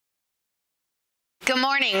Good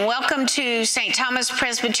morning. Welcome to St. Thomas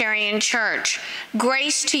Presbyterian Church.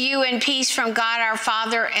 Grace to you and peace from God our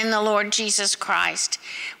Father and the Lord Jesus Christ.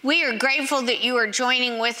 We are grateful that you are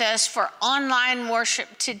joining with us for online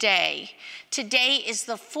worship today. Today is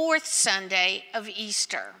the fourth Sunday of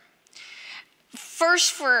Easter.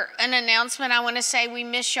 First, for an announcement, I want to say we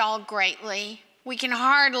miss y'all greatly. We can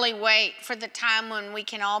hardly wait for the time when we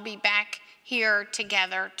can all be back here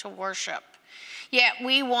together to worship. Yet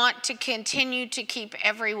we want to continue to keep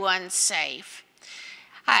everyone safe.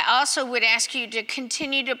 I also would ask you to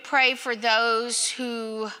continue to pray for those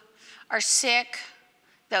who are sick,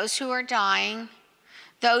 those who are dying,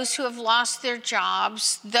 those who have lost their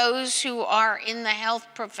jobs, those who are in the health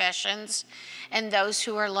professions, and those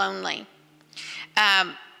who are lonely. A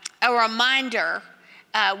reminder,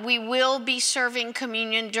 we will be serving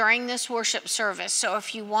communion during this worship service, so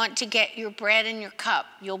if you want to get your bread and your cup,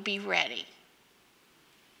 you'll be ready.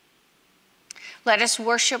 Let us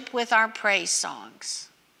worship with our praise songs.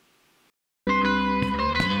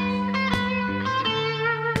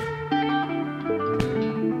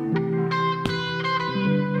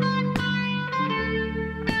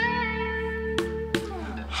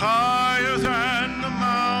 Higher than the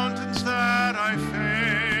mountains that I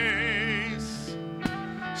face,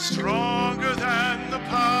 stronger than the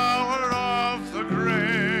power of the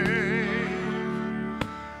grave,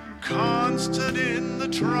 constant in the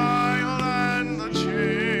trial and the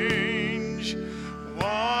change,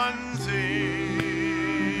 one thing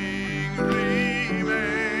remains,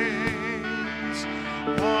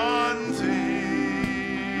 one thing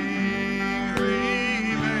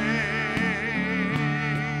remains.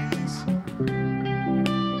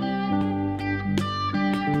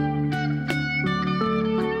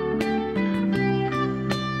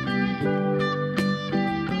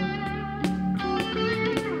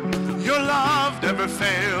 Your love never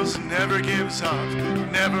fails, never gives up,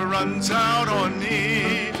 never runs out on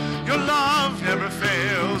me. Your love never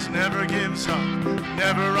fails, never gives up,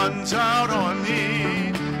 never runs out on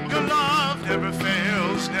me. Your love never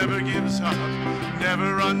fails, never gives up,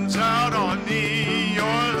 never runs out on me. Your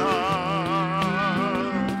love.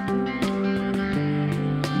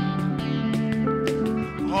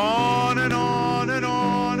 On and on and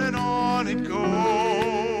on and on it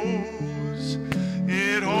goes.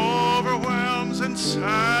 It overwhelms and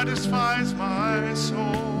satisfies my soul.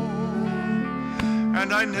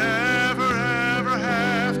 And I never ever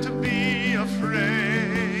have to be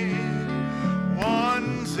afraid.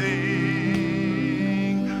 One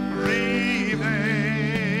thing remains.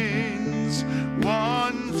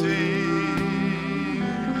 One thing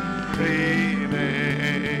remains.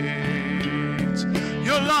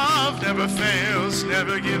 Your love never fails,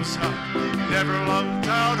 never gives up, never runs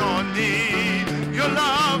out on me. Your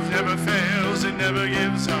love never fails, it never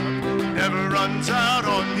gives up, never runs out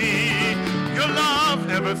on me. Your love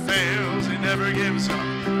never fails, it never gives up,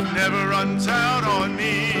 never runs out on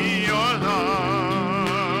me. Your love.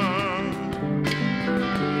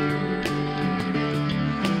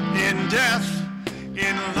 In death,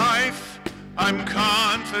 in life, I'm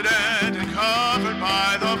confident and covered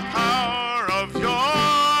by the power of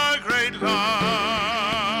your great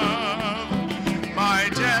love. My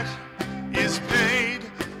debt is paid,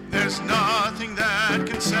 there's nothing that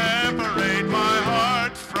can separate my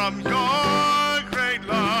heart from your great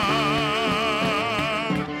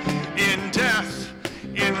love. In death,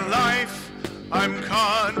 in life, I'm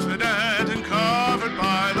confident and covered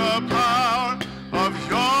by the power of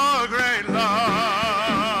your great love.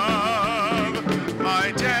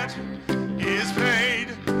 My debt is paid,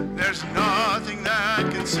 there's nothing that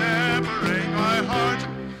can separate my heart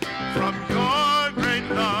from your great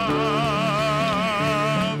love.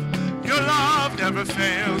 Your love never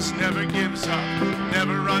fails, never gives up,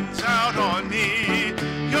 never runs out on me.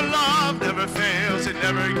 Your love never fails, it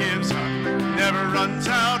never gives up, never runs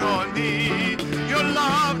out on me. Your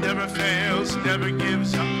love never fails, never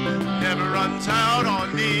gives up, never runs out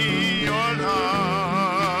on me. Your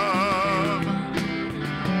love.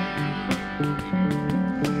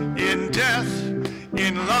 In death,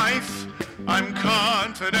 in life, I'm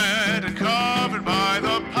confident and covered by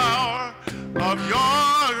the power of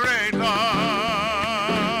your great love.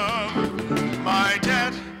 My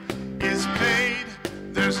debt is paid,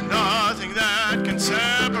 there's nothing that can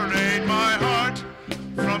separate my heart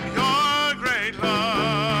from your great love.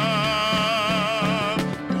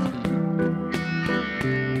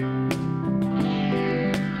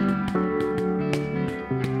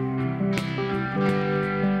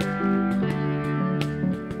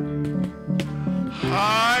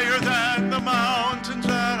 Higher than the mountains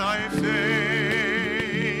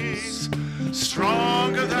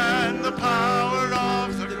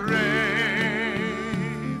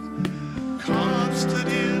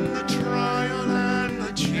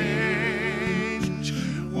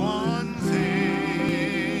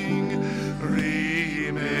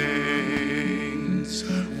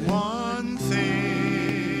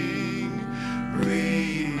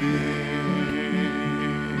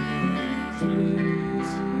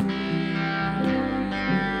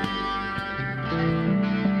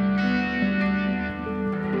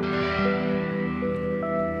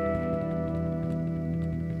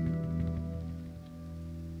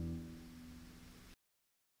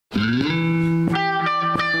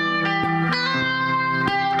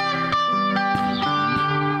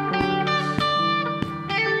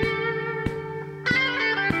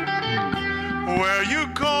Where you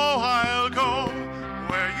go, I'll go.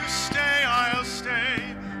 Where you stay, I'll stay.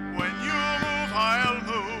 When you move, I'll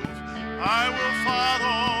move. I will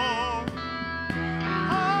follow.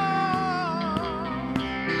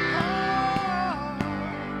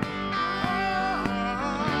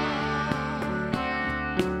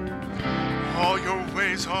 All your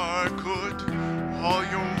ways are good, all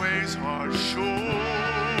your ways are sure.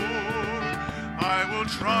 I will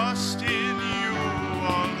trust in you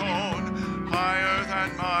alone, higher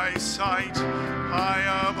than my sight, high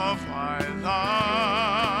above my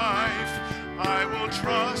life. I will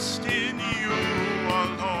trust in you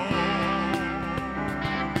alone.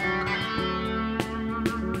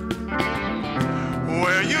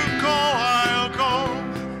 Where you go, I'll go.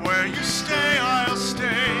 Where you stay, I'll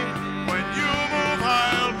stay.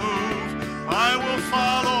 I will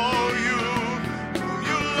follow you. Whom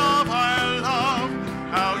you love, I love.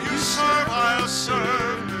 How you serve, I'll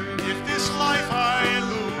serve. If this life I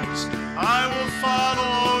lose, I will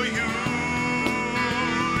follow you.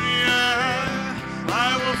 Yeah,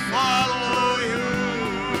 I will follow you.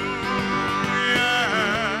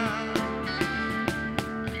 Yeah.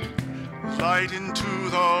 Light into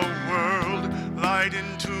the world, light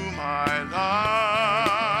into my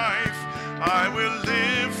life. I will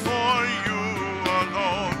live for you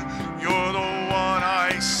alone. You're the one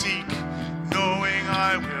I seek, knowing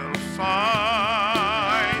I will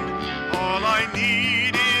find all I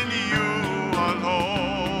need in you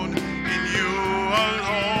alone, in you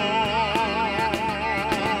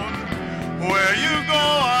alone. Where you go,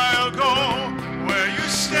 I'll go. Where you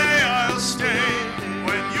stay, I'll stay.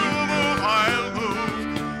 When you move, I'll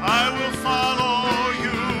move. I will follow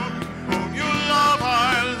you. Whom you love, I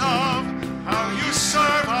love. How you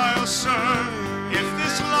serve, I'll serve. If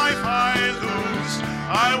this life I lose,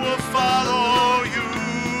 I will follow you.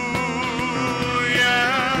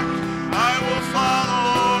 Yeah, I will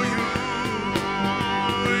follow you.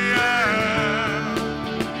 Yeah.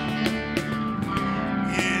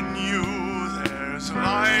 In you there's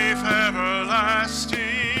life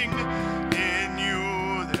everlasting. In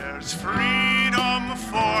you there's freedom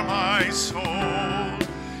for my soul.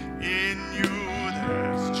 In you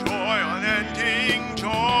there's joy, unending joy.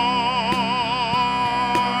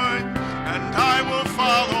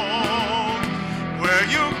 Where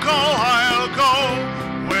you go, I'll go.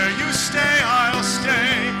 Where you stay, I'll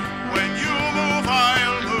stay. When you move,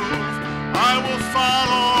 I'll move. I will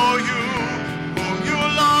follow you. Whom you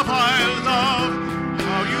love, I love.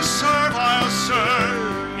 How you serve, I'll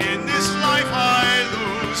serve. In this life I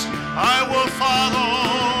lose, I will follow.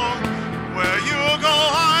 Where you go,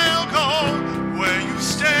 I'll go. Where you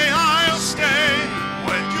stay, I'll stay.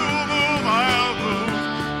 When you move, I'll move.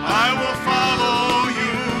 I will follow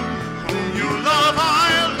you. Whom you love,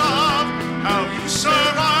 I love. How you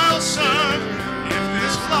serve, I'll serve. If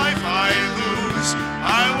this life I lose,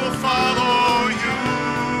 I will follow you.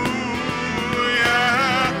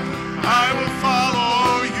 Yeah, I will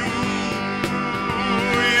follow you.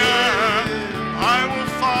 Yeah, I will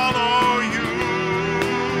follow you.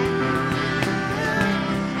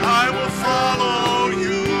 I will follow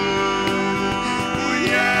you.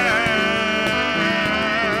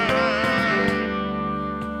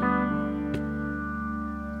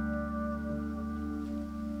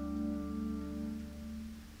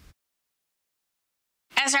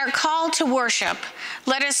 As our call to worship,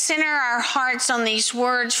 let us center our hearts on these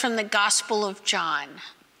words from the Gospel of John.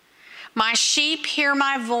 My sheep hear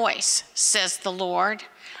my voice, says the Lord.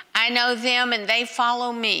 I know them and they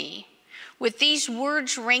follow me. With these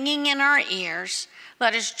words ringing in our ears,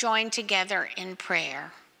 let us join together in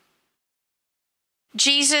prayer.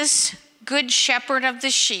 Jesus, good shepherd of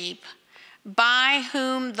the sheep, by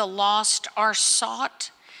whom the lost are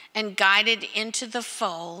sought and guided into the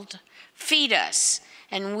fold, feed us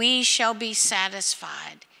and we shall be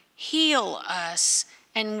satisfied. Heal us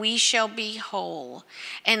and we shall be whole.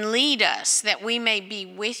 And lead us that we may be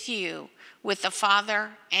with you, with the Father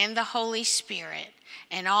and the Holy Spirit.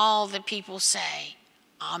 And all the people say,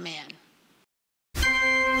 Amen.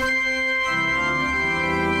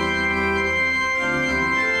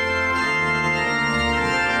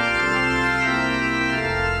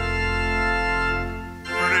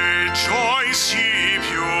 Rejoice, ye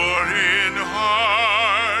pure in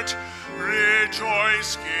heart.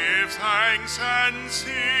 Rejoice, give thanks and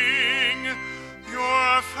sing.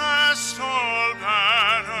 Your festal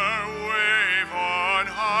banner wave on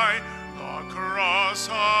high, the cross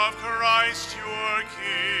of Christ your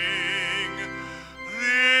King.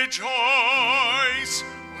 Rejoice,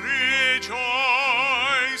 rejoice,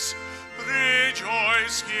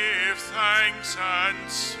 rejoice, give thanks and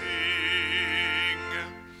sing.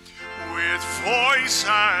 with voice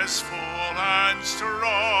as full and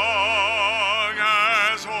strong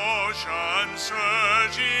as ocean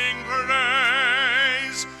surging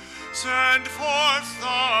praise, send forth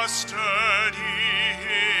the sturdy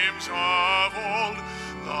hymns of old,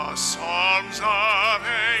 the songs of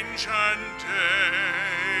ancient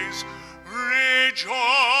days.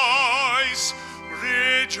 Rejoice,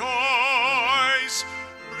 rejoice,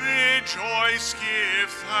 rejoice, give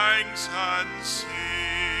thanks and sing.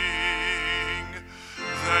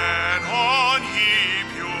 Then on ye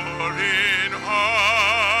pure in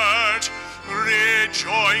heart,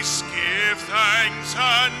 rejoice, give thanks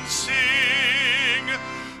and sing.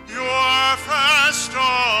 Your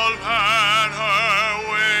festal banner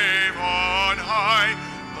wave on high,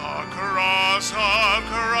 the cross of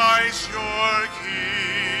Christ your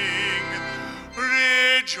King.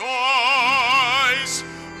 Rejoice,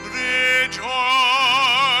 rejoice,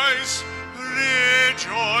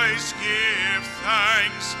 rejoice, give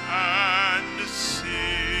thanks and sing.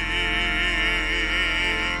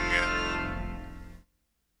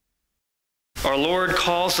 Our Lord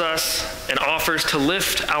calls us and offers to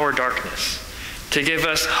lift our darkness, to give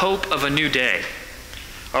us hope of a new day.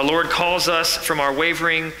 Our Lord calls us from our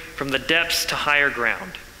wavering, from the depths to higher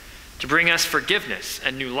ground, to bring us forgiveness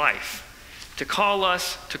and new life, to call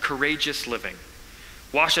us to courageous living.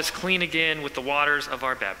 Wash us clean again with the waters of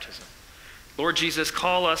our baptism. Lord Jesus,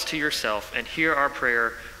 call us to yourself and hear our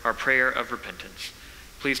prayer of repentance.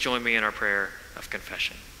 Please join me in our prayer of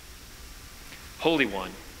confession. Holy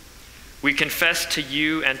One, we confess to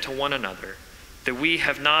you and to one another that we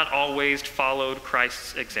have not always followed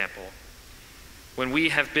Christ's example. When we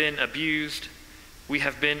have been abused, we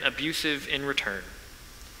have been abusive in return.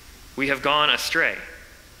 We have gone astray.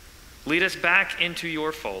 Lead us back into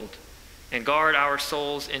your fold and guard our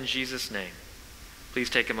souls in Jesus' name. Please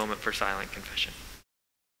take a moment for silent confession.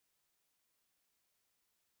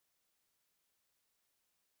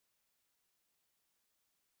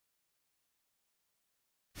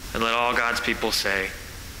 And let all God's people say,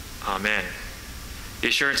 Amen. The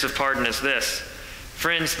assurance of pardon is this.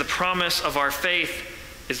 Friends, the promise of our faith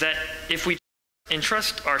is that if we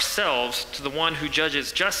entrust ourselves to the one who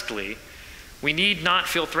judges justly, we need not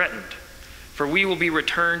feel threatened, for we will be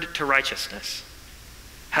returned to righteousness.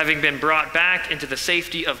 Having been brought back into the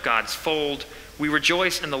safety of God's fold, we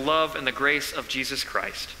rejoice in the love and the grace of Jesus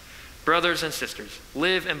Christ. Brothers and sisters,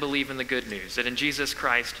 live and believe in the good news that in Jesus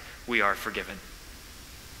Christ we are forgiven.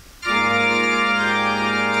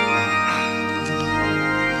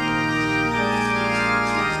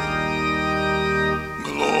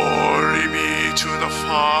 Glory be to the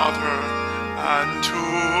Father, and to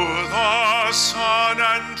the Son,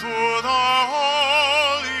 and to the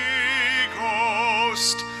Holy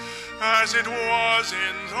Ghost, as it was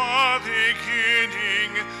in the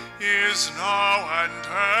beginning, is now, and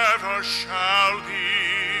ever shall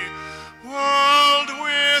be, world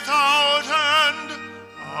without end.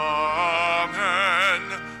 Amen.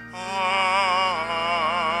 Amen.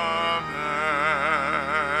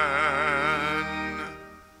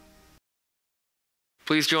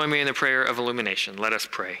 Please join me in the prayer of illumination. Let us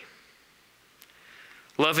pray.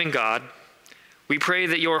 Loving God, we pray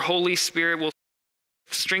that your Holy Spirit will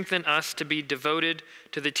strengthen us to be devoted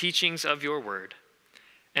to the teachings of your word,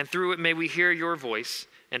 and through it may we hear your voice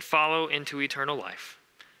and follow into eternal life.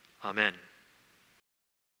 Amen.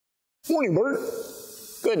 Morning, Bert.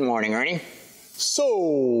 Good morning, Ernie. So,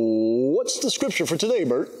 what's the scripture for today,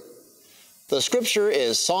 Bert? The scripture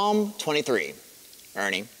is Psalm 23.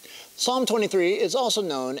 Ernie. Psalm 23 is also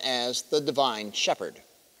known as the Divine Shepherd.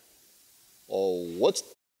 Oh, what's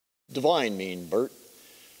divine mean, Bert?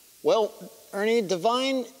 Well, Ernie,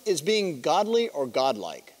 divine is being godly or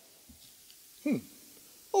godlike.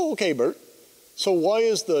 Oh, okay, Bert. So why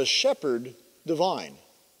is the shepherd divine?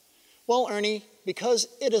 Well, Ernie, because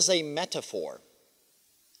it is a metaphor.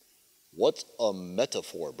 What's a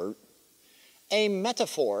metaphor, Bert? A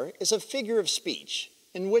metaphor is a figure of speech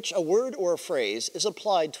in which a word or a phrase is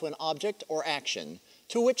applied to an object or action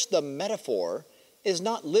to which the metaphor is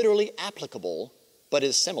not literally applicable, but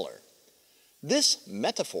is similar. This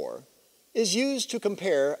metaphor is used to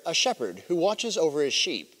compare a shepherd who watches over his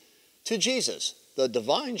sheep to Jesus, the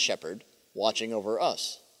divine shepherd, watching over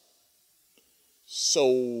us.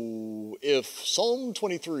 So, if Psalm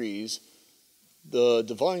 23's the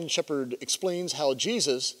divine shepherd explains how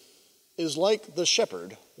Jesus is like the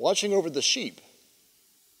shepherd watching over the sheep,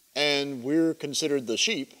 and we're considered the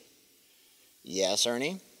sheep. Yes,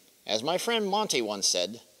 Ernie. As my friend Monty once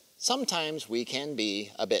said, sometimes we can be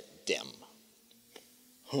a bit dim.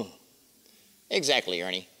 Huh. Exactly,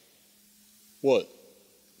 Ernie. What?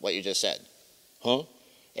 What you just said. Huh?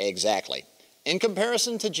 Exactly. In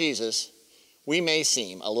comparison to Jesus, we may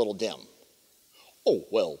seem a little dim. Oh,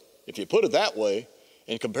 well, if you put it that way,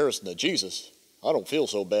 in comparison to Jesus, I don't feel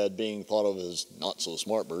so bad being thought of as not so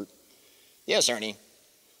smart, Bert. Yes, Ernie.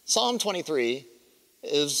 Psalm 23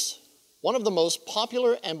 is one of the most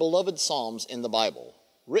popular and beloved psalms in the Bible,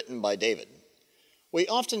 written by David. We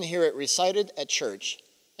often hear it recited at church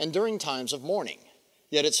and during times of mourning,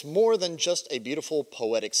 yet it's more than just a beautiful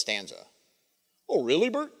poetic stanza. Oh, really,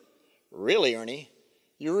 Bert? Really, Ernie.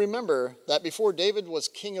 You remember that before David was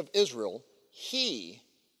king of Israel, he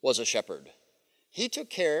was a shepherd. He took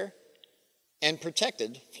care and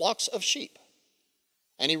protected flocks of sheep.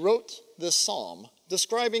 And he wrote this psalm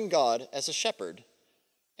describing God as a shepherd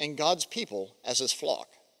and God's people as his flock.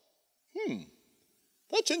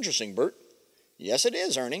 That's interesting, Bert. Yes, it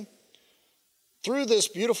is, Ernie. Through this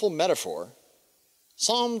beautiful metaphor,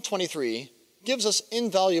 Psalm 23 gives us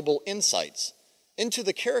invaluable insights into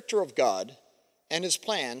the character of God and his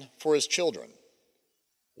plan for his children.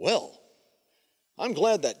 Well, I'm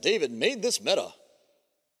glad that David made this meta.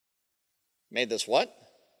 Made this what?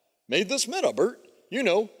 Made this meta, Bert. You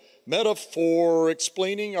know, meta for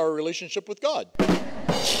explaining our relationship with God.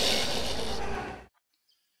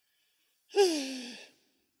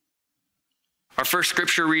 Our first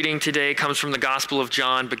scripture reading today comes from the Gospel of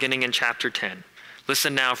John, beginning in chapter 10.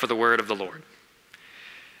 Listen now for the word of the Lord.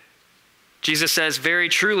 Jesus says, "Very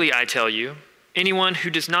truly I tell you, anyone who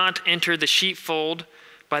does not enter the sheepfold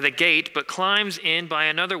by the gate, but climbs in by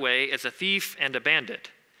another way is a thief and a bandit.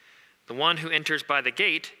 The one who enters by the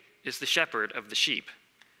gate is the shepherd of the sheep.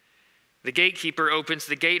 The gatekeeper opens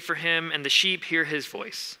the gate for him, and the sheep hear his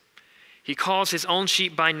voice. He calls his own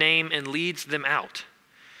sheep by name and leads them out.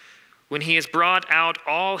 When he has brought out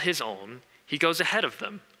all his own, he goes ahead of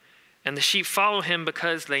them, and the sheep follow him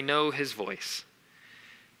because they know his voice.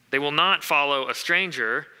 They will not follow a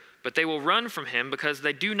stranger, but they will run from him because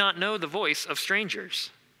they do not know the voice of strangers."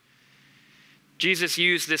 Jesus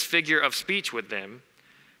used this figure of speech with them,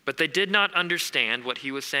 but they did not understand what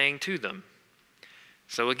he was saying to them.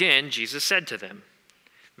 So again, Jesus said to them,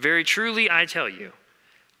 "Very truly I tell you,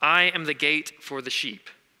 I am the gate for the sheep.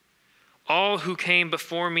 All who came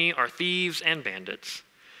before me are thieves and bandits,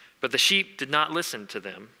 but the sheep did not listen to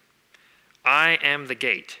them. I am the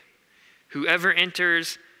gate. Whoever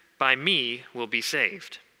enters by me will be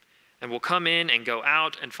saved, and will come in and go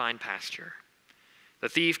out and find pasture. The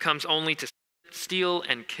thief comes only to steal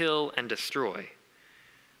and kill and destroy.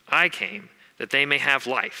 I came that they may have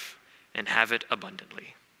life and have it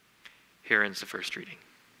abundantly." Here ends the first reading.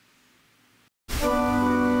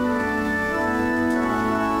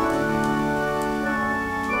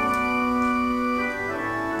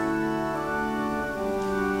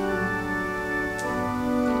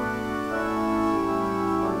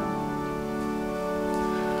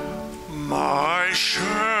 My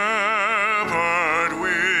shepherd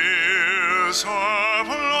will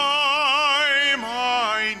supply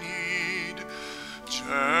my need.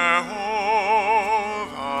 Jehovah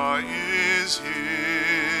is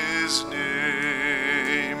his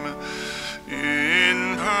name.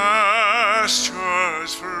 In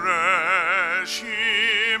pastures fresh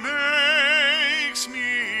he makes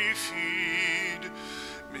me feed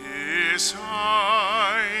beside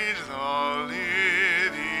the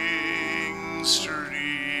living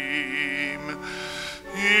stream.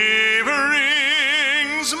 He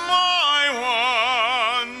brings my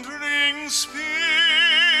wandering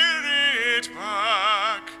spirit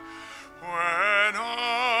back when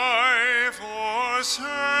I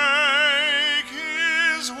forsake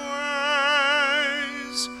his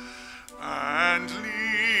ways, and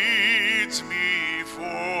leads me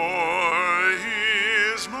for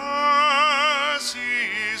his mercy's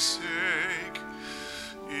sake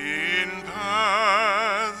in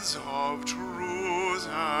paths of truth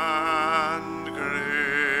and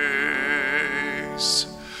grace.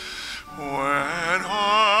 When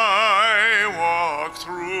I walk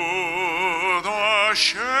through the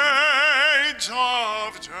shades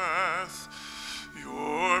of death,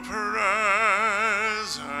 your presence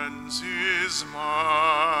is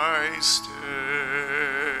my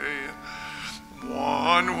stay.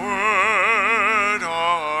 One word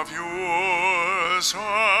of your supporting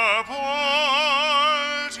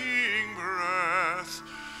breath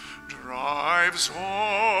drives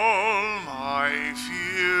all my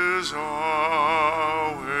fears away.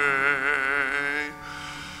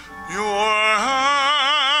 Your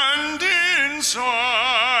hand in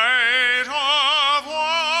sight of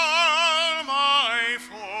all my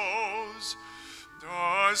foes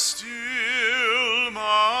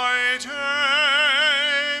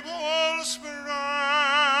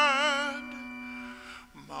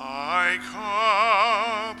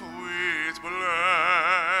cup with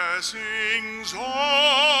blessings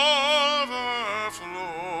overflows.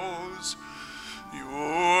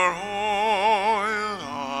 Your oil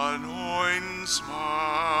anoints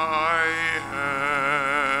my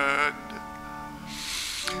head.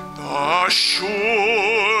 The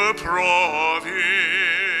sure provisions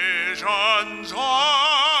of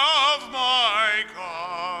my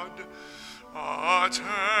God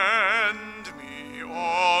attend me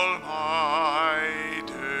all my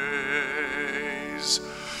days.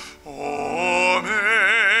 Oh,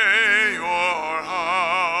 may your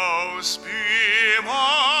house be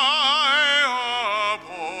my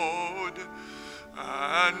abode,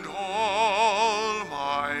 and all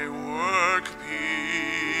my work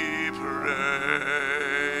be praise.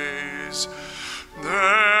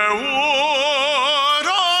 There would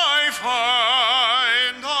I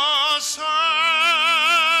find a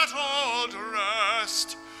settled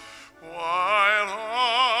rest, while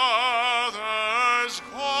others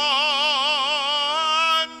go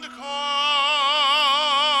and come.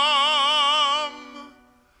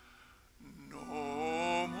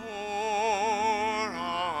 No more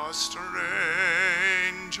a stranger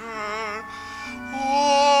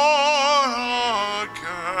or a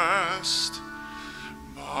guest,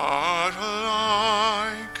 but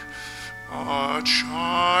like a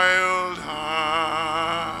child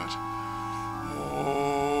at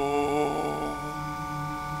home.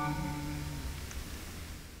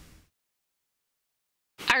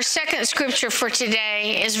 Our second scripture for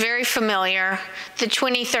today is very familiar, the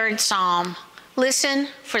 23rd Psalm. Listen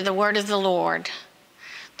for the word of the Lord.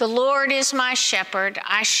 The Lord is my shepherd,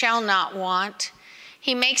 I shall not want.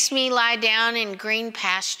 He makes me lie down in green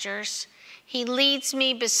pastures. He leads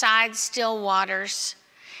me beside still waters.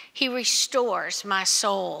 He restores my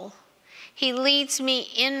soul. He leads me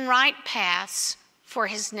in right paths for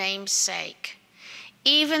his name's sake.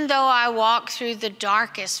 Even though I walk through the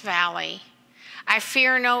darkest valley, I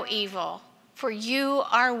fear no evil, for you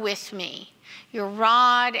are with me. Your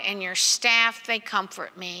rod and your staff, they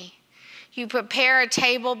comfort me. You prepare a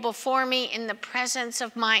table before me in the presence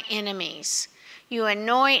of my enemies. You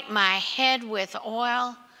anoint my head with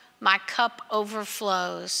oil, my cup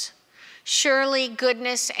overflows. Surely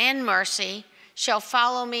goodness and mercy shall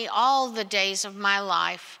follow me all the days of my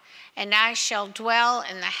life, and I shall dwell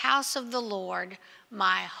in the house of the Lord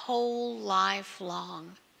my whole life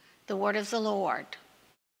long. The word of the Lord.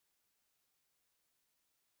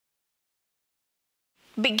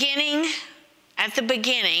 At the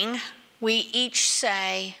beginning, we each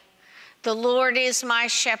say, the Lord is my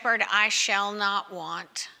shepherd, I shall not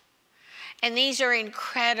want. And these are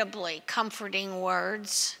incredibly comforting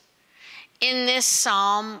words. In this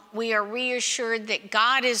psalm, we are reassured that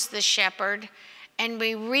God is the shepherd, and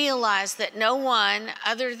we realize that no one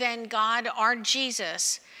other than God or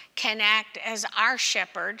Jesus can act as our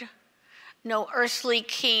shepherd. No earthly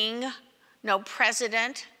king, no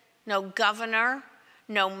president, no governor,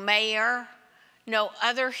 no mayor, no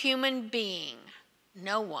other human being,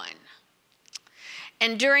 no one.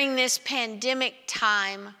 And during this pandemic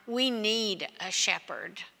time, we need a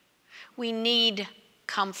shepherd. We need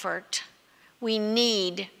comfort. We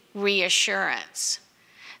need reassurance.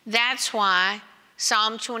 That's why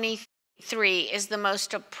Psalm 23 is the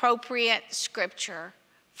most appropriate scripture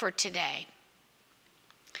for today.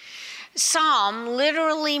 Psalm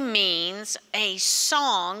literally means a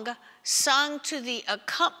song sung to the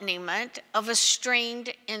accompaniment of a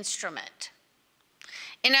stringed instrument.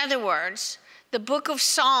 In other words, the book of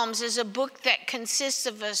Psalms is a book that consists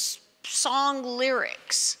of song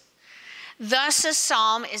lyrics. Thus, a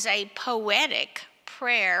psalm is a poetic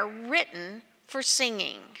prayer written for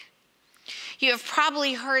singing. You have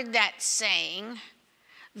probably heard that saying,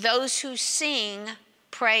 those who sing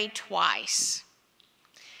pray twice.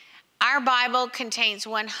 Our Bible contains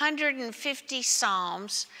 150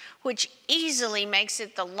 psalms, which easily makes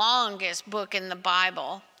it the longest book in the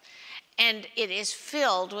Bible, and it is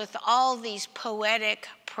filled with all these poetic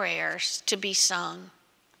prayers to be sung.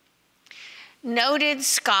 Noted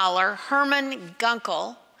scholar Herman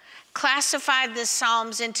Gunkel classified the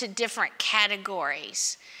Psalms into different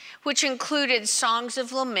categories, which included songs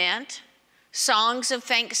of lament, songs of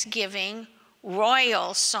thanksgiving,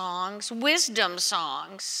 royal songs, wisdom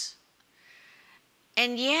songs.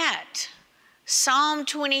 And yet, Psalm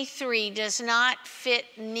 23 does not fit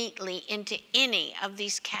neatly into any of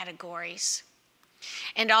these categories.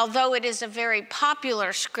 And although it is a very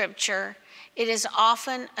popular scripture, it is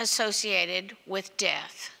often associated with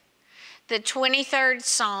death. The 23rd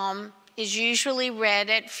Psalm is usually read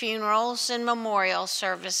at funerals and memorial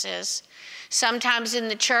services, sometimes in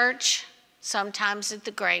the church, sometimes at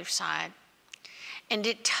the graveside. And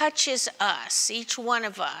it touches us, each one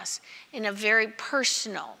of us, in a very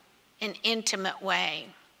personal and intimate way.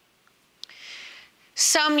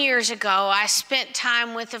 Some years ago, I spent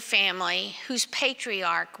time with a family whose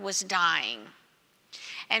patriarch was dying.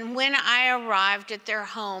 And when I arrived at their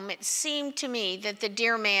home, it seemed to me that the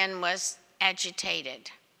dear man was agitated.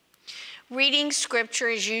 Reading scripture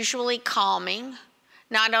is usually calming,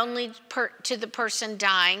 not only to the person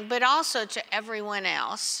dying, but also to everyone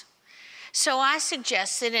else. So I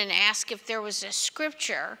suggested and asked if there was a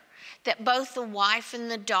scripture that both the wife and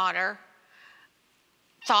the daughter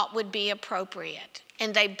thought would be appropriate.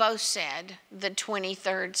 And they both said the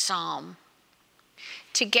 23rd Psalm.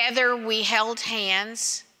 Together we held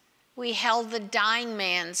hands, we held the dying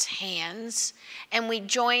man's hands, and we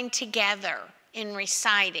joined together in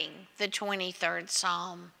reciting the 23rd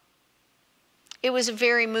Psalm. It was a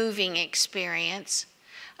very moving experience,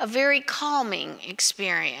 a very calming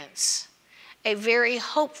experience, a very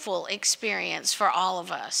hopeful experience for all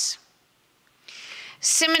of us.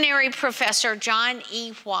 Seminary professor John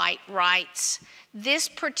E. White writes, "This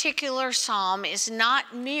particular psalm is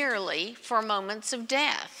not merely for moments of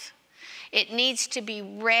death. It needs to be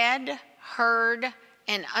read, heard,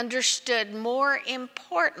 and understood more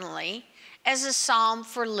importantly as a psalm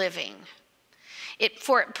for living.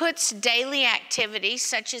 For it puts daily activities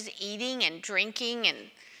such as eating and drinking and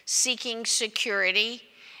seeking security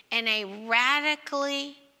in a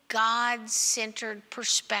radically God-centered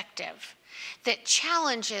perspective that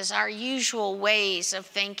challenges our usual ways of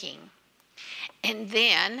thinking. And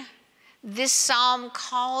then this psalm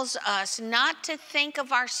calls us not to think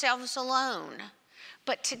of ourselves alone,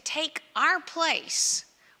 but to take our place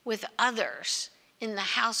with others in the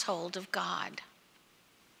household of God."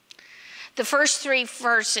 The first 3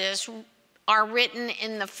 verses are written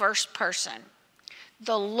in the first person.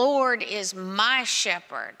 "The Lord is my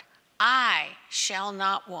shepherd, I shall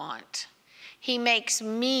not want. He makes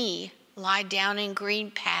me lie down in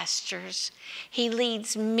green pastures. He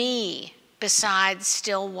leads me beside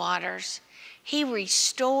still waters. He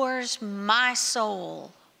restores my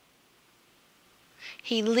soul.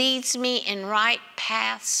 He leads me in right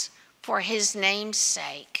paths for his name's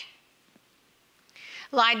sake."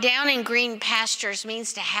 Lie down in green pastures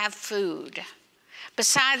means to have food.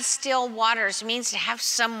 Beside still waters means to have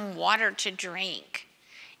some water to drink.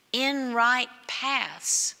 In right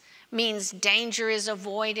paths means danger is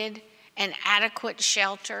avoided and adequate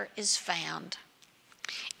shelter is found.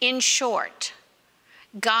 In short,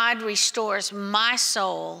 God restores my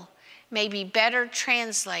soul, may be better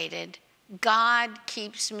translated, God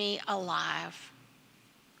keeps me alive.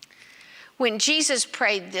 When Jesus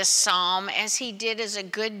prayed this psalm, as he did as a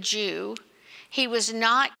good Jew, he was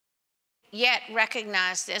not yet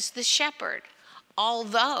recognized as the shepherd,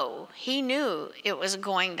 although he knew it was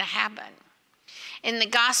going to happen. In the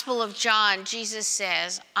Gospel of John, Jesus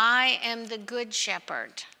says, "I am the good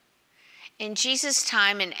shepherd." In Jesus'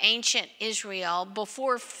 time in ancient Israel,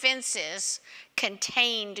 before fences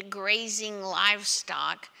contained grazing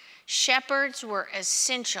livestock, shepherds were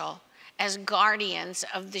essential as guardians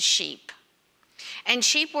of the sheep. And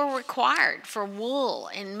sheep were required for wool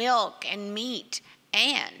and milk and meat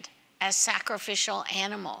and as sacrificial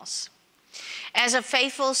animals. As a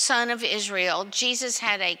faithful son of Israel, Jesus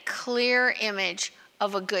had a clear image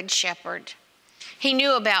of a good shepherd. He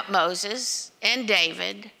knew about Moses and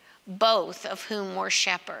David, both of whom were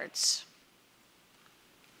shepherds.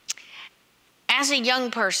 As a young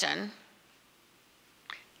person,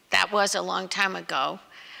 that was a long time ago,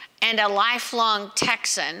 and a lifelong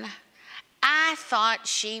Texan, I thought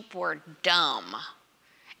sheep were dumb,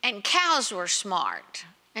 and cows were smart,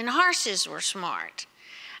 and horses were smart.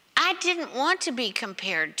 I didn't want to be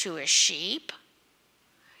compared to a sheep.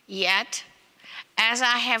 Yet, as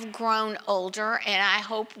I have grown older and I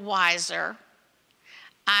hope wiser,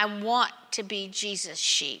 I want to be Jesus'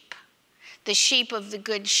 sheep, the sheep of the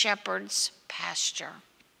Good Shepherd's pasture.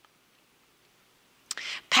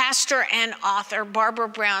 Pastor and author Barbara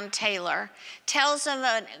Brown Taylor tells of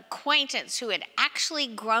an acquaintance who had actually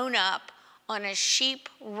grown up on a sheep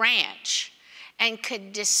ranch and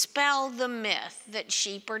could dispel the myth that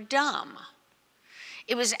sheep are dumb.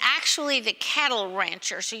 It was actually the cattle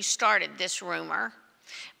ranchers who started this rumor,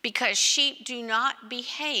 because sheep do not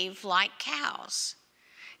behave like cows.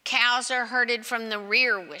 Cows are herded from the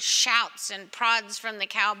rear with shouts and prods from the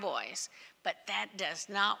cowboys, but that does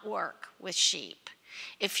not work with sheep.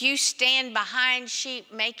 If you stand behind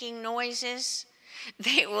sheep making noises,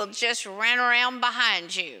 they will just run around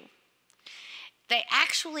behind you. They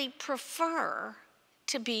actually prefer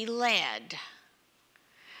to be led.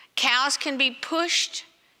 Cows can be pushed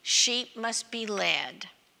Sheep must be led.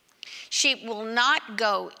 Sheep will not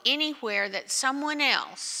go anywhere that someone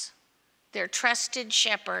else, their trusted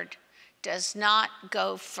shepherd, does not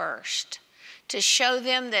go first to show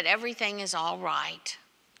them that everything is all right.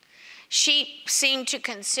 Sheep seem to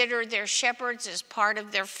consider their shepherds as part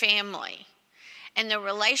of their family, and the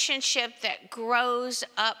relationship that grows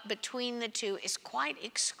up between the two is quite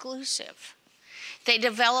exclusive. They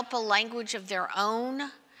develop a language of their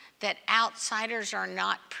own that outsiders are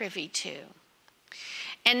not privy to.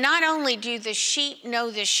 And not only do the sheep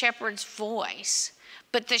know the shepherd's voice,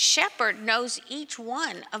 but the shepherd knows each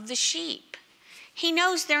one of the sheep. He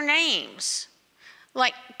knows their names,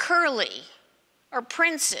 like Curly, or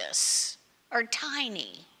Princess, or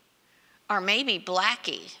Tiny, or maybe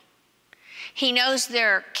Blackie. He knows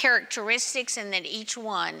their characteristics and that each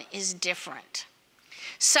one is different.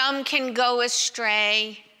 Some can go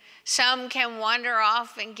astray. Some can wander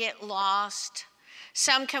off and get lost.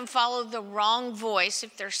 Some can follow the wrong voice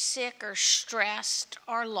if they're sick or stressed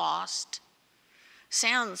or lost.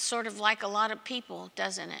 Sounds sort of like a lot of people,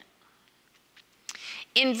 doesn't it?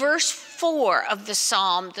 In verse 4 of the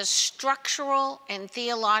psalm, the structural and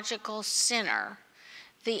theological center,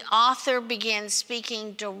 the author begins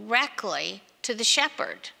speaking directly to the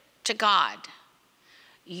shepherd, to God.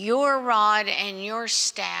 Your rod and your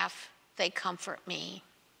staff, they comfort me.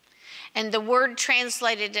 And the word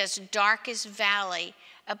translated as darkest valley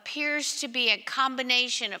appears to be a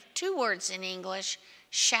combination of two words in English,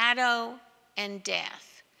 shadow and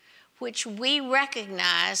death, which we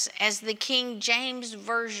recognize as the King James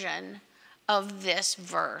Version of this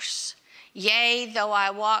verse. Yea, though I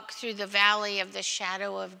walk through the valley of the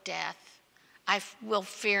shadow of death, I will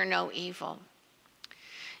fear no evil.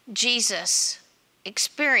 Jesus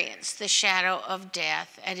experienced the shadow of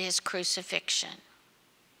death at his crucifixion.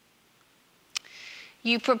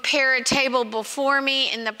 You prepare a table before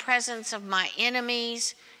me in the presence of my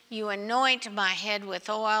enemies. You anoint my head with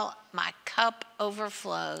oil. My cup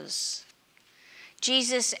overflows.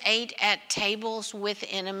 Jesus ate at tables with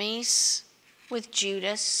enemies, with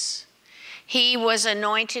Judas. He was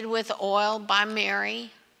anointed with oil by Mary.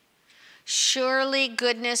 Surely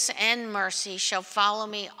goodness and mercy shall follow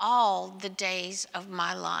me all the days of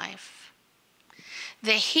my life.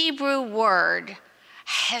 The Hebrew word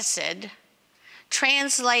hesed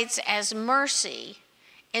translates as mercy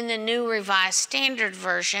in the New Revised Standard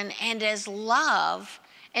Version and as love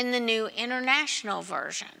in the New International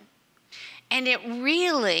Version. And it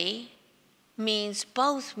really means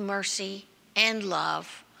both mercy and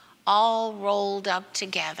love all rolled up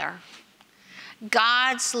together.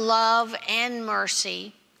 God's love and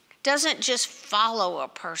mercy doesn't just follow a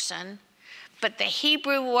person, but the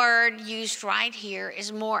Hebrew word used right here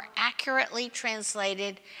is more accurately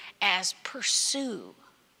translated as pursue.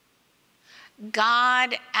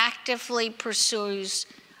 God actively pursues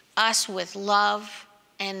us with love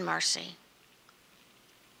and mercy.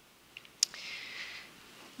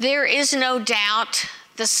 There is no doubt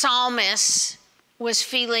the psalmist was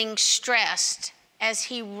feeling stressed as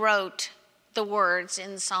he wrote the words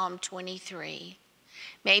in Psalm 23.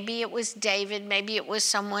 Maybe it was David, maybe it was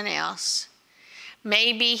someone else.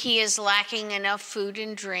 Maybe he is lacking enough food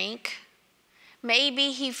and drink.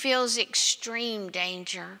 Maybe he feels extreme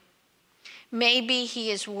danger. Maybe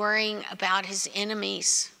he is worrying about his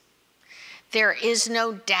enemies. There is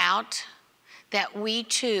no doubt that we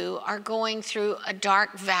too are going through a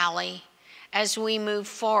dark valley as we move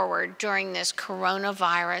forward during this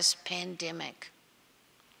coronavirus pandemic.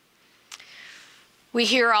 We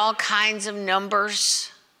hear all kinds of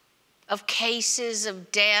numbers of cases,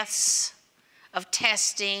 of deaths, of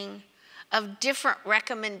testing, of different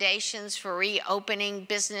recommendations for reopening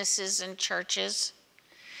businesses and churches.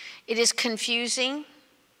 It is confusing,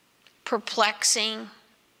 perplexing,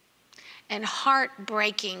 and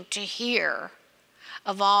heartbreaking to hear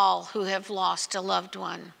of all who have lost a loved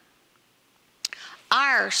one.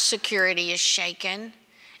 Our security is shaken,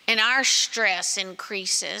 and our stress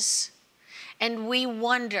increases, and we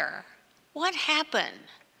wonder, what happened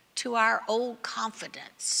to our old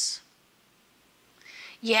confidence?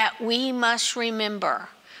 Yet we must remember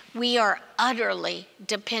we are utterly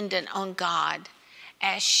dependent on God,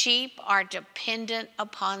 as sheep are dependent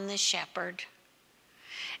upon the shepherd.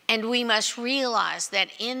 And we must realize that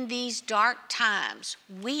in these dark times,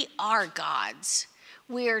 we are God's.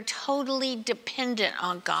 We are totally dependent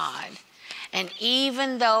on God. And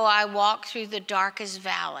even though I walk through the darkest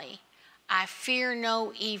valley, I fear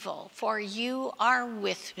no evil, for you are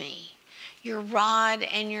with me. Your rod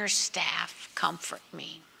and your staff comfort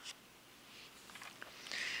me.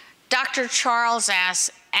 Dr. Charles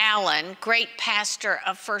Allen, great pastor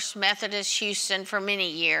of First Methodist Houston for many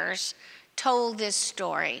years, told this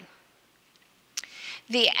story.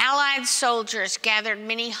 The Allied soldiers gathered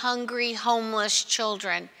many hungry, homeless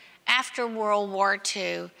children after World War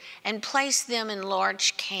II and placed them in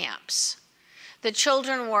large camps. The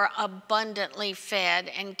children were abundantly fed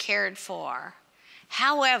and cared for.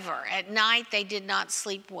 However, at night they did not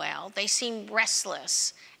sleep well. They seemed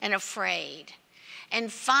restless and afraid.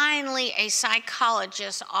 And finally, a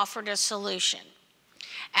psychologist offered a solution.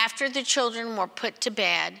 After the children were put to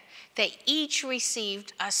bed, they each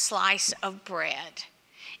received a slice of bread.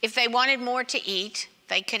 If they wanted more to eat,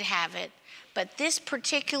 they could have it, but this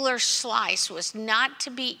particular slice was not to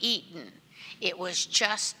be eaten. It was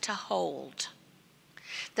just to hold.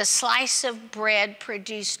 The slice of bread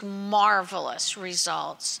produced marvelous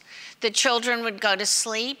results. The children would go to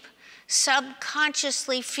sleep,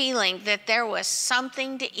 subconsciously feeling that there was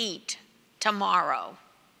something to eat tomorrow.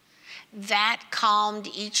 That calmed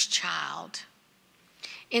each child.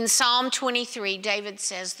 In Psalm 23, David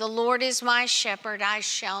says, "The Lord is my shepherd, I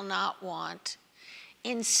shall not want."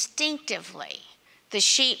 Instinctively, the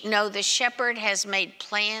sheep know the shepherd has made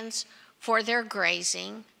plans for their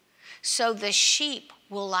grazing, so the sheep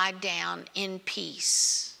will lie down in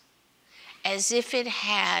peace, as if it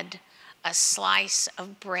had a slice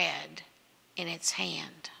of bread in its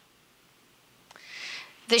hand.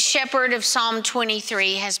 The shepherd of Psalm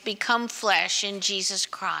 23 has become flesh in Jesus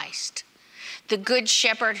Christ, the good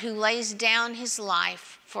shepherd who lays down his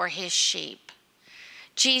life for his sheep.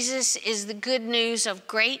 Jesus is the good news of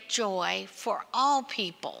great joy for all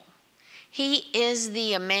people. He is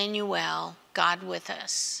the Emmanuel, God with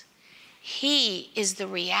us. He is the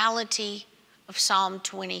reality of Psalm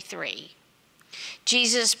 23.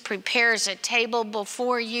 Jesus prepares a table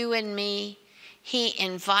before you and me. He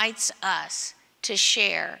invites us to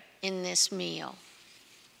share in this meal.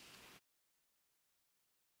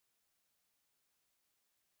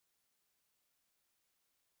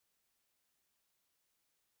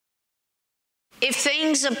 If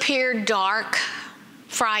things appear dark,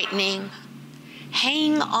 frightening,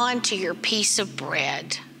 hang on to your piece of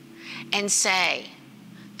bread and say,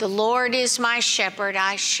 "The Lord is my shepherd,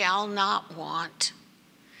 I shall not want.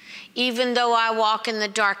 Even though I walk in the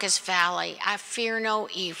darkest valley, I fear no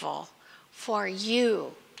evil, for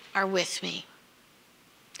you are with me."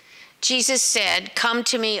 Jesus said, "Come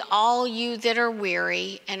to me, all you that are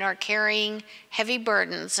weary and are carrying heavy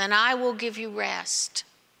burdens, and I will give you rest."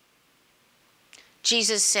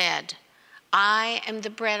 Jesus said, "I am the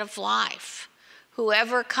bread of life.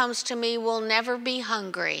 Whoever comes to me will never be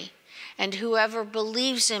hungry, and whoever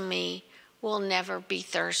believes in me will never be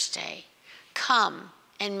thirsty." Come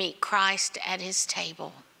and meet Christ at his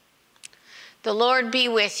table. The Lord be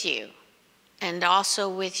with you and also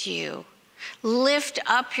with you. Lift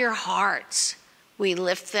up your hearts. We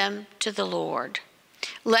lift them to the Lord.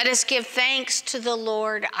 Let us give thanks to the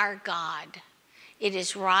Lord our God. It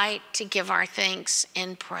is right to give our thanks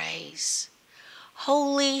and praise.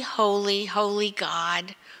 Holy, holy, holy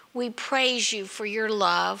God, we praise you for your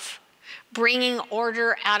love, bringing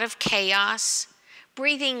order out of chaos,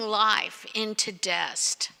 breathing life into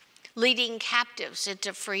dust, leading captives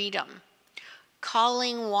into freedom,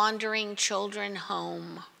 calling wandering children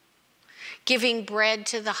home, giving bread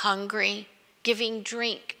to the hungry, giving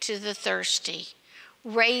drink to the thirsty,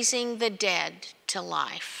 raising the dead to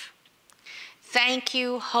life. Thank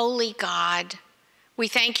you, holy God. We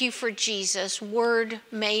thank you for Jesus, Word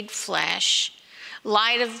made flesh,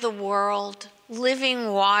 light of the world,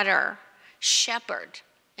 living water, shepherd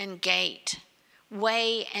and gate,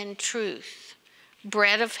 way and truth,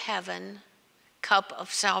 bread of heaven, cup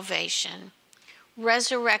of salvation,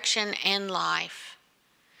 resurrection and life.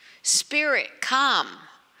 Spirit, come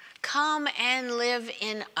and live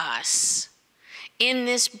in us, in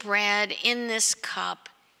this bread, in this cup,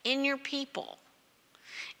 in your people,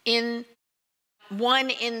 in one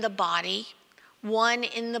in the body, one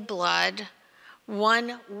in the blood,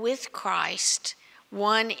 one with Christ,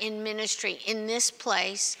 one in ministry in this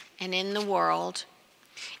place and in the world,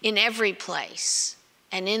 in every place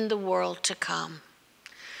and in the world to come.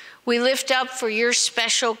 We lift up for your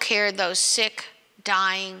special care those sick,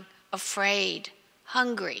 dying, afraid,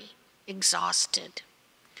 hungry, exhausted.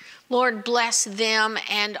 Lord, bless them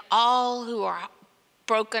and all who are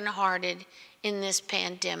brokenhearted in this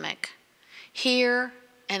pandemic, here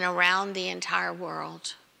and around the entire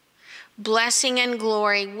world. Blessing and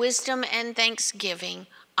glory, wisdom and thanksgiving,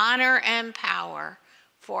 honor and power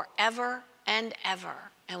forever and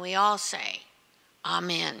ever. And we all say,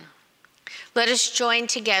 Amen. Let us join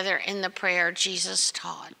together in the prayer Jesus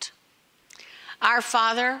taught. Our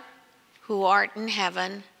Father, who art in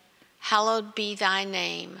heaven, hallowed be thy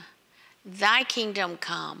name. Thy kingdom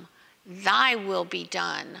come, thy will be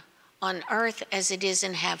done, on earth as it is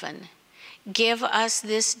in heaven. Give us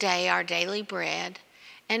this day our daily bread,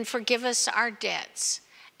 and forgive us our debts,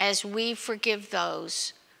 as we forgive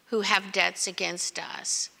those who have debts against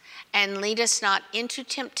us. And lead us not into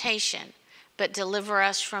temptation, but deliver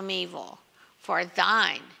us from evil. For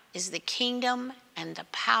thine is the kingdom and the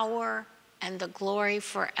power and the glory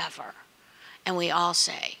forever. And we all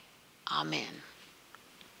say, Amen.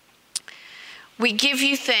 We give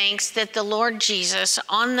you thanks that the Lord Jesus,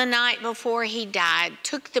 on the night before he died,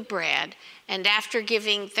 took the bread, and after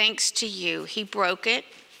giving thanks to you, he broke it,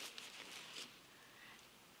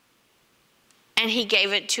 and he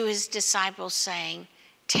gave it to his disciples, saying,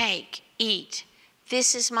 Take, eat.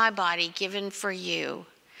 This is my body given for you.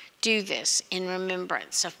 Do this in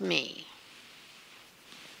remembrance of me.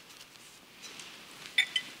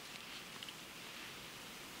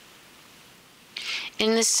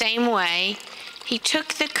 In the same way, he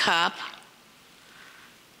took the cup,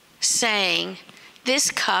 saying, This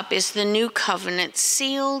cup is the new covenant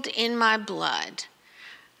sealed in my blood,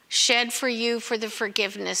 shed for you for the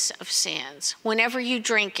forgiveness of sins. Whenever you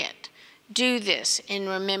drink it, do this in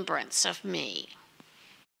remembrance of me.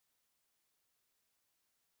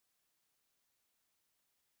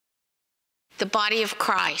 The body of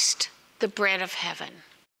Christ, the bread of heaven.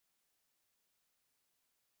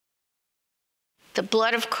 The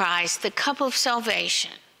blood of Christ, the cup of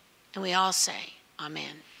salvation. And we all say,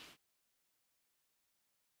 Amen.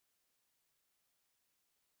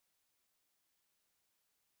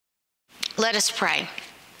 Let us pray.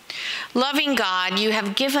 Loving God, you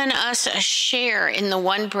have given us a share in the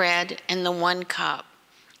one bread and the one cup,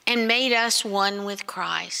 and made us one with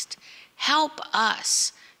Christ. Help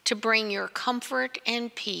us to bring your comfort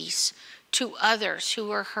and peace to others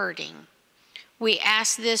who are hurting. We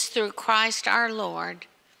ask this through Christ our Lord,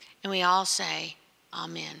 and we all say,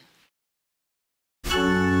 Amen.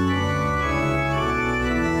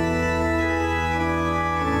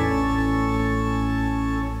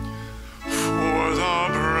 For the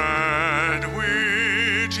bread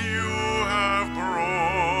which you have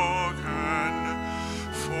broken,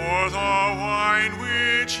 for the wine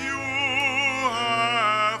which you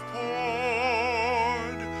have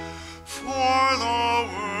poured, for the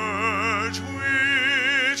words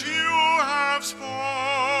which you have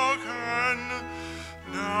spoken,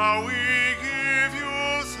 now we give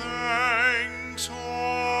you thanks, O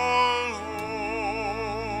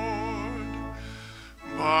Lord,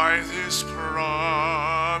 by this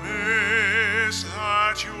promise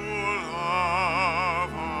that you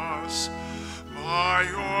love us, by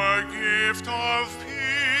your gift of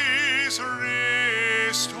peace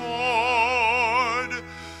restored,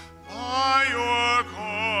 by your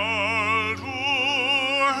call to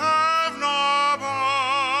heaven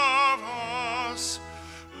above us,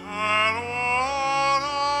 and all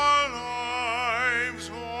our lives,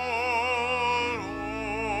 O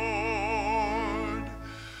Lord,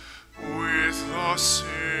 with the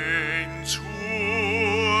saints who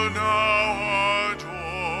now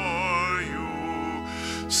adore you,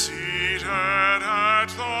 seated at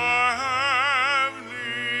the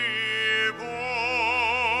heavenly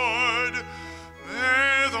board,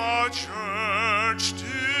 may the church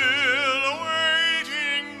still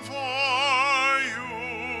waiting for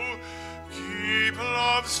you keep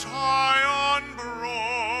love's tie unbroken,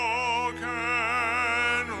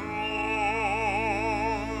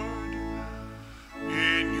 Lord.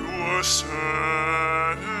 In your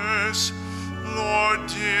service, Lord,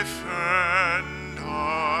 defend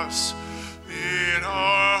us. In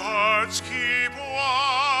our hearts keep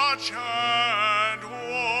watch and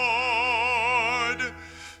ward.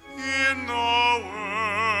 In the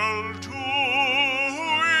world to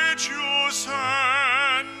which you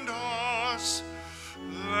send us,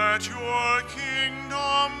 let your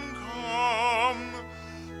kingdom come,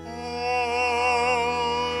 O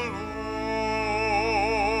Lord.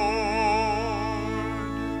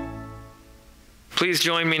 Please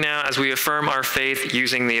join me now as we affirm our faith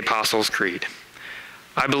using the Apostles' Creed.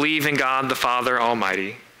 I believe in God the Father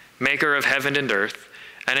Almighty, maker of heaven and earth,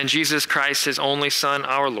 and in Jesus Christ, his only Son,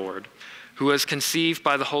 our Lord, who was conceived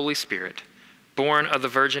by the Holy Spirit, born of the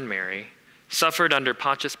Virgin Mary, suffered under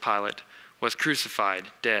Pontius Pilate, was crucified,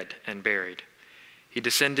 dead, and buried. He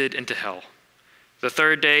descended into hell. The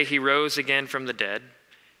third day he rose again from the dead,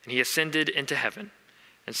 and he ascended into heaven,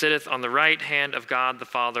 and sitteth on the right hand of God the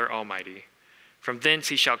Father Almighty. From thence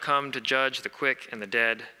he shall come to judge the quick and the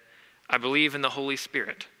dead. I believe in the Holy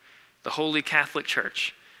Spirit, the holy Catholic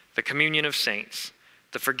Church, the communion of saints,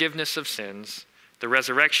 the forgiveness of sins, the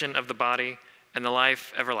resurrection of the body, and the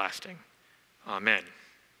life everlasting. Amen.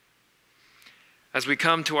 As we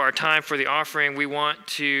come to our time for the offering, we want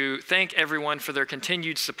to thank everyone for their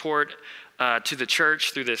continued support to the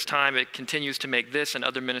church through this time. It continues to make this and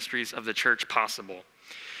other ministries of the church possible.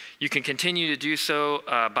 You can continue to do so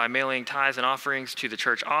by mailing tithes and offerings to the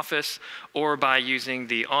church office or by using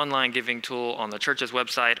the online giving tool on the church's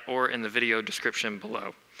website or in the video description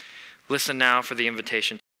below. Listen now for the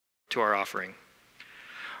invitation to our offering.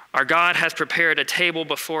 Our God has prepared a table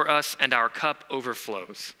before us, and our cup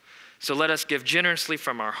overflows. So let us give generously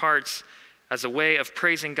from our hearts as a way of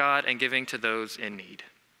praising God and giving to those in need.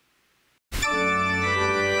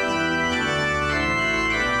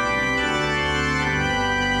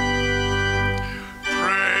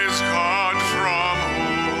 Praise God from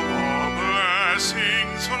whom all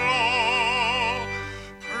blessings flow.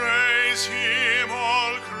 Praise Him,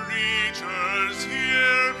 all creatures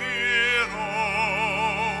here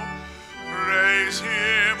below. Praise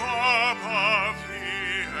Him above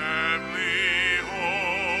the heavenly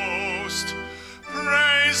host.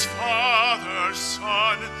 Praise Father,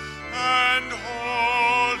 Son, and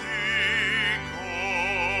Holy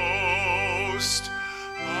Ghost.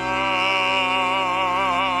 Amen.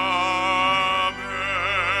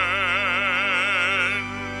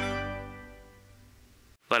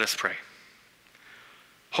 Let us pray.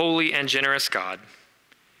 Holy and generous God,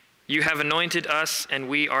 you have anointed us and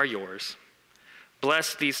we are yours.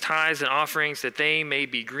 Bless these tithes and offerings that they may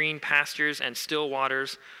be green pastures and still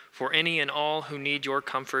waters for any and all who need your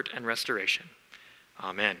comfort and restoration.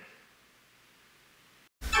 Amen.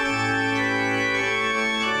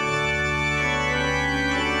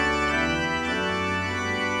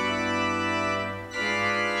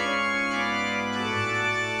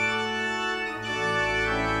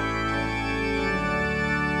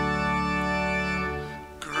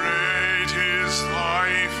 Great is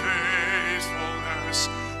thy faithfulness,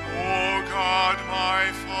 O God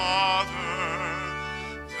my Father.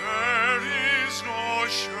 There is no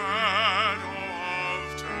shadow of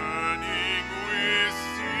turning with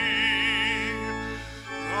thee.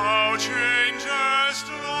 Thou changest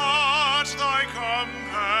not, thy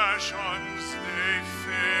compassions, they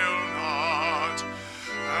fail not.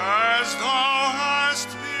 As thou hast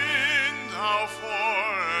been, thou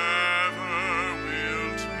forever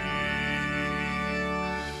wilt be.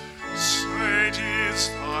 Great is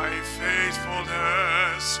thy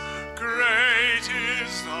faithfulness, great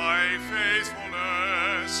is thy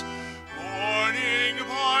faithfulness. Morning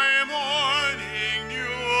by morning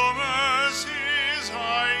new mercies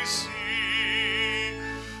I see.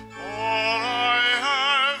 All I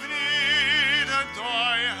have needed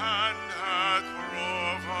thy hand hath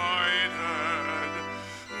provided.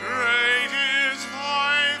 Great is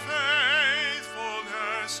thy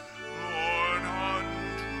faithfulness, Lord,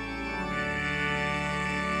 unto me.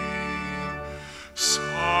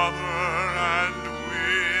 Summer and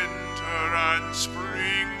winter and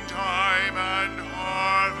springtime and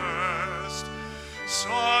harvest,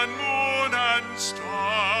 sun, moon, and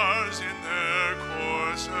stars in their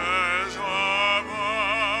courses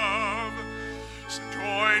above, so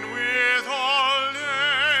join with all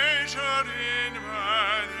nature in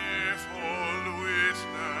manifold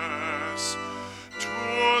witness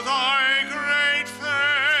to thy great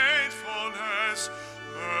faithfulness,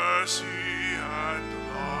 mercy, and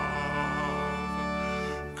love.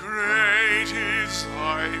 Great is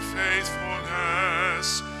thy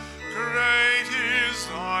faithfulness, great is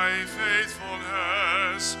thy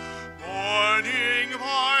faithfulness. Morning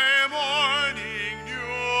by morning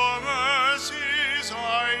new mercies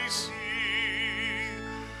I see.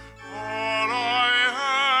 All I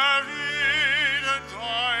have needed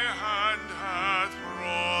thy hand hath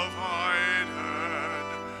provided.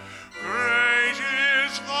 Great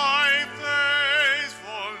is thy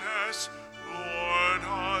faithfulness, Lord,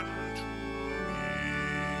 unto me.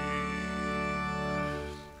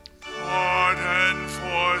 Pardon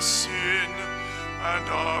for sin and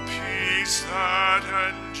a peace that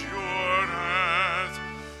endureth,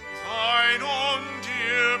 thine own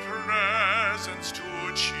dear presence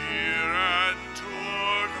to cheer and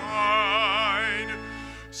to guide,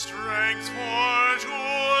 strength for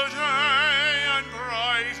today and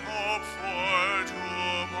bright hope for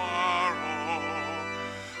tomorrow,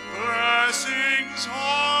 blessings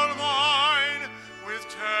all mine with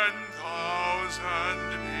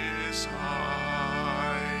 10,000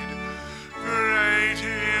 beside. Great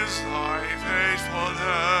is thy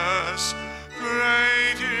faithfulness,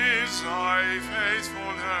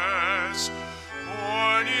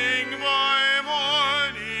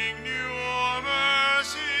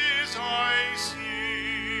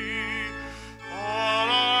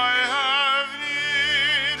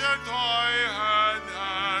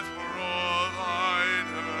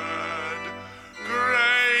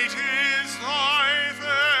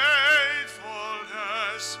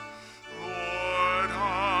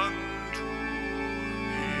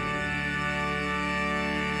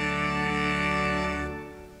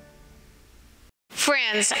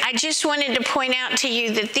 Friends, I just wanted to point out to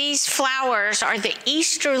you that these flowers are the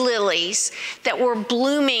Easter lilies that were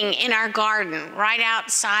blooming in our garden right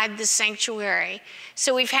outside the sanctuary.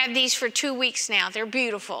 So we've had these for 2 weeks now. They're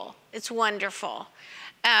beautiful. It's wonderful.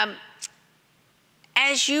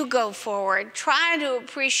 As you go forward, try to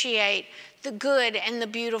appreciate the good and the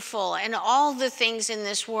beautiful and all the things in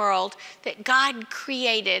this world that God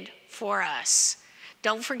created for us.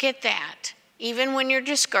 Don't forget that. Even when you're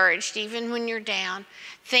discouraged, even when you're down,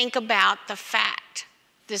 think about the fact.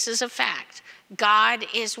 This is a fact. God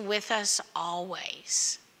is with us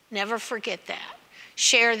always. Never forget that.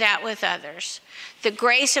 Share that with others. The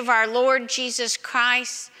grace of our Lord Jesus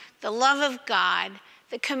Christ, the love of God,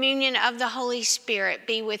 the communion of the Holy Spirit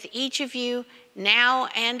be with each of you now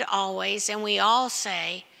and always. And we all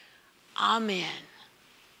say, Amen.